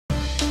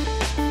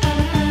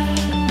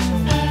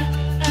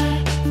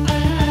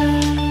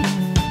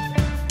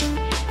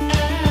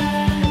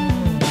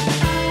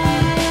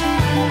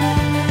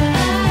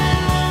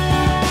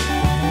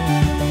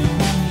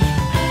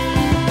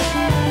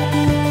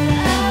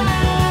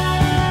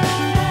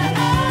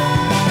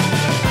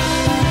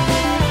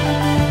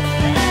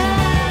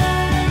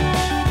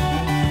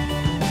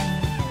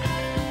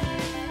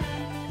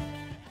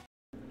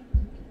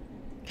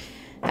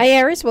Hi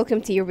Aries,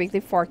 welcome to your weekly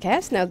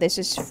forecast. Now this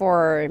is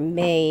for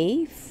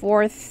May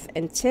 4th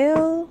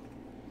until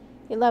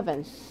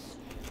 11th.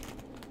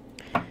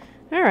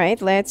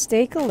 Alright, let's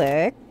take a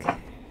look.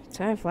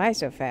 Time flies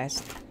so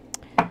fast.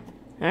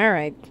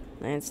 Alright,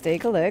 let's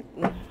take a look.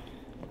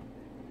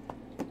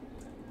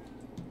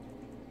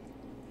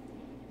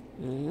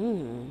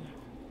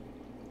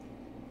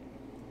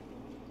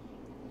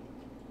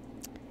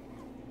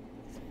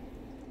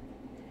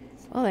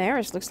 Well,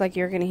 Aries, looks like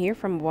you're going to hear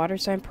from a water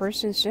sign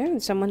person soon.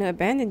 Someone who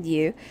abandoned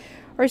you,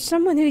 or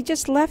someone who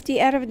just left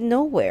you out of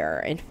nowhere.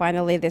 And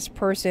finally, this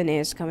person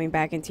is coming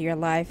back into your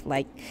life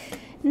like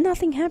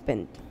nothing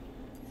happened.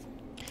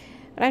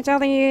 But I'm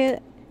telling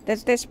you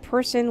that this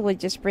person would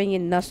just bring you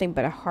nothing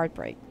but a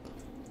heartbreak.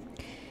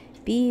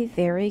 Be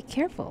very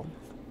careful.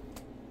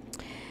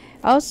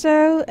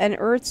 Also, an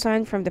earth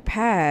sign from the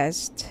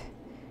past,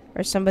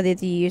 or somebody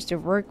that you used to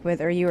work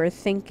with, or you are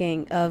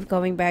thinking of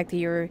going back to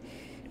your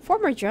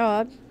former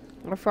job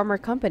or former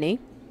company,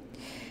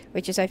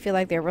 which is, I feel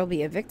like there will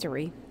be a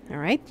victory. All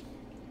right.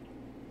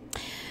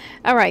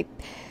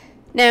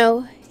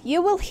 Now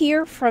you will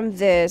hear from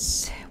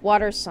this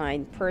water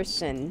sign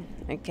person,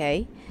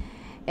 okay?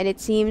 And it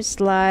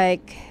seems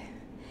like,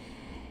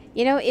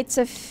 you know, it's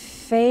a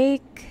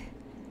fake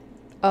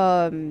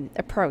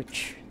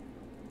approach.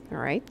 All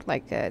right,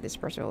 like this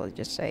person will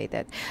just say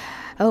that,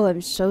 oh,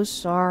 I'm so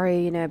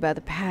sorry, you know, about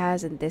the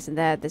past and this and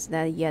that,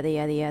 yada,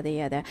 yada, yada,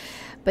 yada.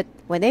 But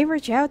when they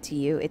reach out to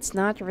you, it's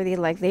not really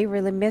like they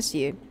really miss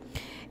you.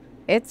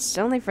 It's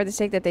only for the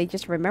sake that they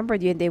just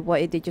remembered you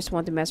and they just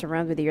want to mess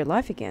around with your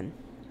life again.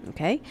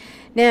 Okay?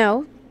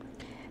 Now,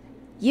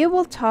 you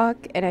will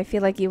talk and I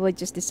feel like you will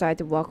just decide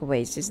to walk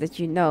away. It's just that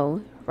you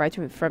know, right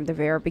from the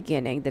very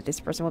beginning, that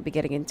this person will be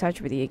getting in touch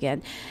with you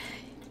again.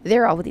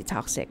 They're already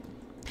toxic.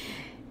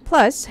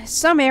 Plus,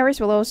 some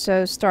Aries will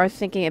also start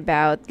thinking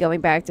about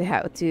going back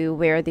to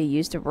where they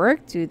used to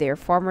work, to their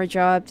former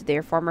job, to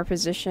their former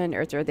position,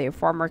 or to their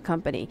former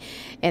company.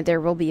 And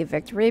there will be a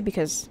victory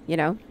because, you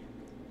know,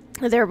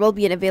 there will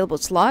be an available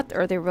slot,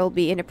 or there will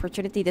be an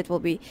opportunity that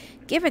will be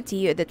given to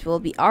you, that will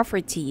be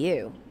offered to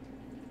you.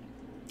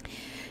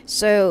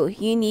 So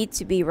you need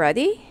to be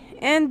ready,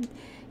 and,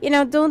 you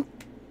know, don't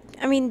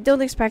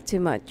expect too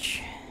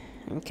much,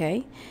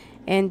 okay?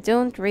 And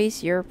don't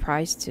raise your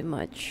price too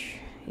much.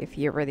 If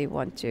you really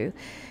want to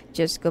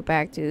just go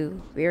back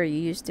to where you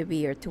used to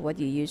be or to what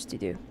you used to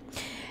do.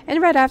 And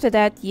right after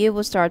that, you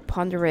will start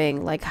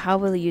pondering, like, how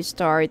will you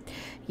start,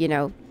 you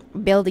know,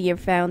 building your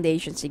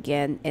foundations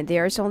again. And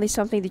there's only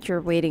something that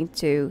you're waiting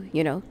to,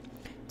 you know,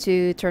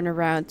 to turn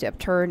around, to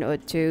upturn, or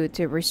to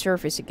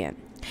resurface again.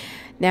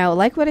 Now,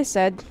 like what I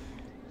said,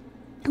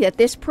 that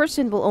this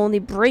person will only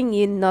bring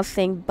you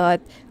nothing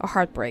but a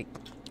heartbreak.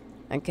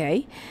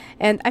 Okay,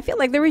 and I feel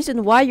like the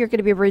reason why you're going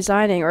to be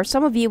resigning, or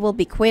some of you will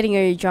be quitting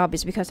your job,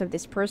 is because of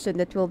this person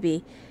that will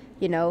be,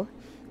 you know,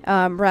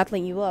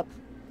 rattling you up.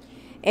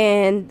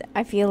 And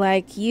I feel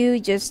like you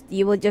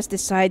will just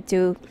decide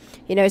to,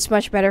 you know, it's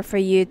much better for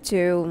you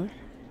to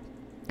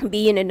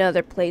be in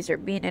another place or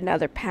be in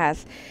another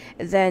path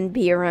than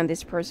be around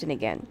this person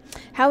again.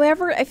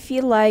 However, I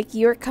feel like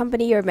your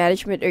company, your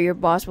management, or your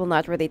boss will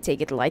not really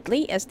take it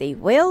lightly, as they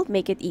will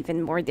make it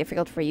even more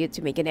difficult for you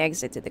to make an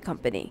exit to the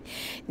company.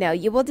 Now,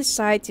 you will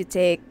decide to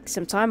take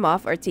some time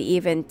off, or to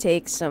even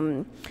take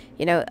some,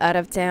 you know, out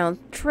of town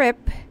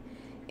trip,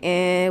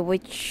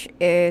 which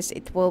is,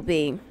 it will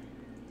be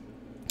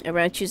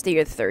around Tuesday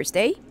or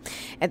Thursday,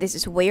 and this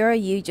is where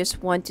you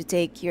just want to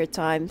take your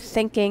time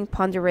thinking,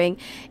 pondering,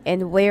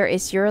 and where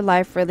is your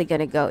life really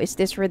gonna go? Is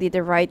this really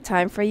the right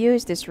time for you?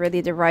 Is this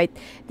really the right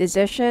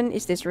decision?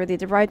 Is this really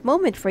the right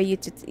moment for you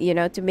to, you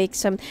know, to make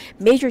some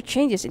major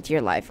changes into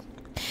your life?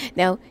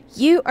 Now,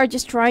 you are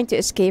just trying to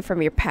escape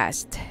from your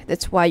past.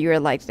 That's why you're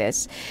like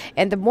this.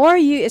 And the more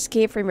you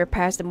escape from your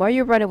past, the more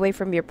you run away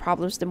from your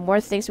problems, the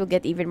more things will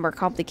get even more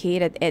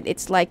complicated. And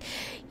it's like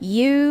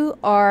you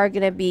are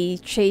going to be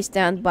chased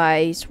down by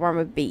a swarm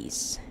of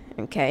bees.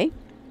 Okay?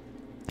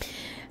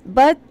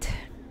 But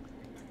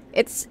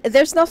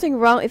there's nothing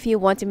wrong if you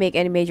want to make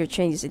any major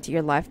changes into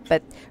your life,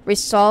 but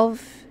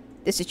resolve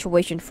the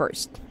situation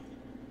first,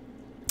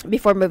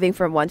 before moving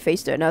from one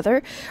phase to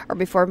another, or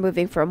before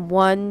moving from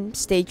one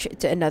stage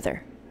to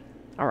another.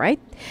 All right?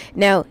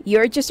 Now,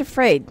 you're just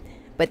afraid,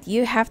 but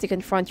you have to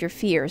confront your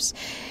fears.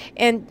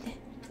 And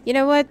you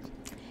know what?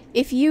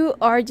 If you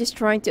are just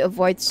trying to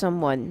avoid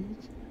someone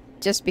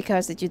just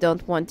because that you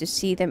don't want to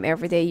see them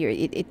every day,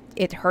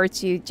 it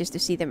hurts you just to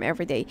see them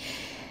every day.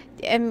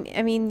 I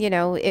mean, you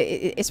know,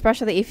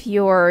 especially if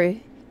your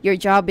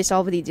job is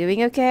already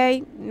doing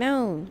okay.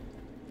 No.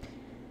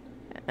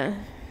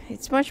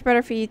 It's much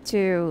better for you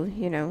to,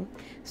 you know,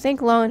 think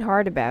long and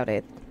hard about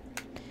it.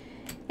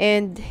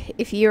 And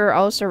if you're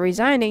also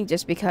resigning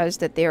just because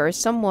that there is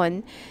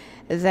someone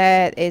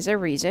that is a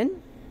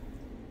reason,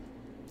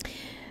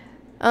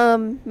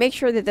 make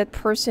sure that that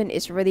person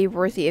is really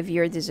worthy of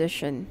your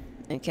decision.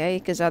 Okay,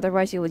 because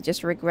otherwise you will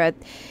just regret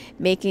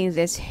making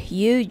this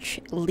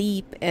huge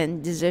leap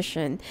and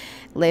decision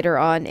later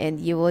on, and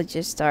you will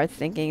just start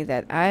thinking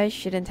that I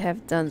shouldn't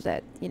have done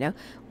that.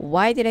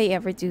 Why did I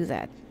ever do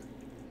that?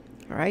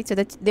 All right, so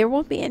that there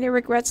won't be any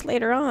regrets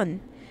later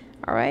on.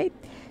 All right.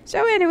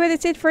 So anyway,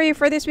 that's it for you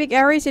for this week,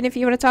 Aries. And if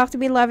you want to talk to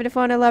me live on the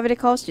phone or live on the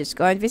calls, just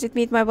go and visit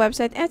me at my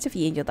website at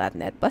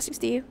sophiaangel.net. Blessings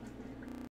to you.